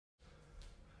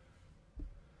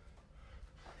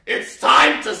It's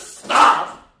time to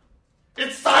stop!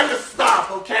 It's time to stop,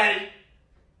 okay?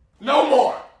 No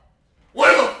more!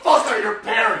 Where the fuck are your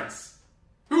parents?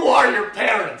 Who are your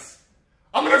parents?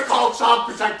 I'm gonna call Child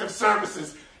Protective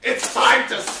Services. It's time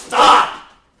to stop!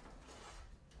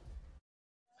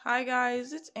 Hi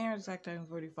guys, it's Aaron Attack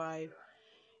Titan45,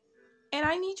 and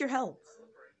I need your help.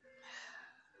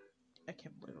 I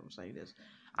can't believe I'm saying this.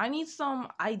 I need some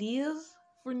ideas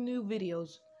for new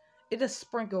videos. It just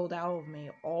sprinkled out of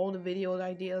me all the video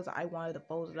ideas I wanted to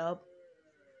post it up.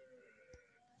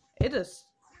 It just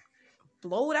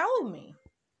blowed out of me.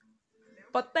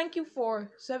 But thank you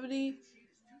for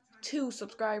 72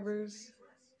 subscribers.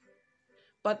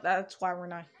 But that's why we're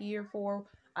not here for.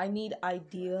 I need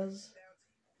ideas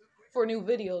for new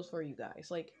videos for you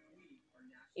guys. Like,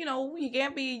 you know, you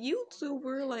can't be a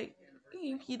YouTuber, like,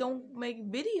 if you don't make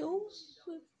videos.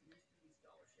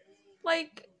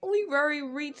 Like, we already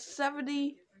reached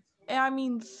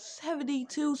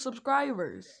 72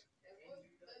 subscribers.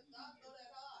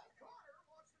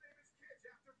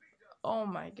 Oh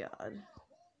my god.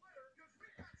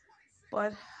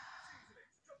 But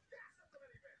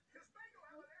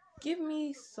give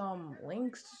me some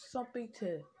links, something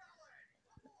to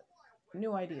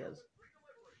new ideas.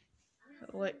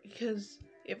 Like, because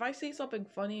if I see something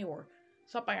funny or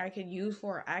something I can use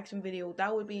for an action video,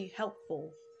 that would be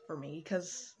helpful for me,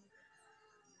 because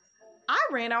I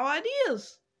ran out of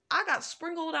ideas. I got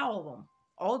sprinkled out of them.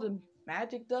 All the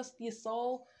magic dust you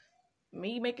saw,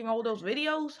 me making all those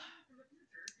videos,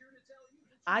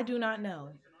 I do not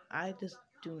know. I just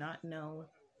do not know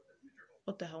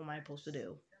what the hell am I supposed to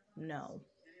do. No.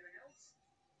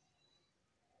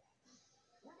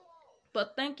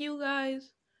 But thank you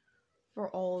guys for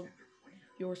all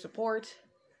your support.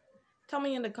 Tell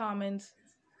me in the comments,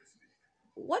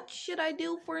 what should I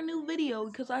do for a new video?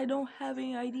 Because I don't have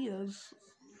any ideas.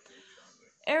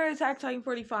 Eren Attack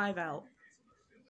Titan45 out.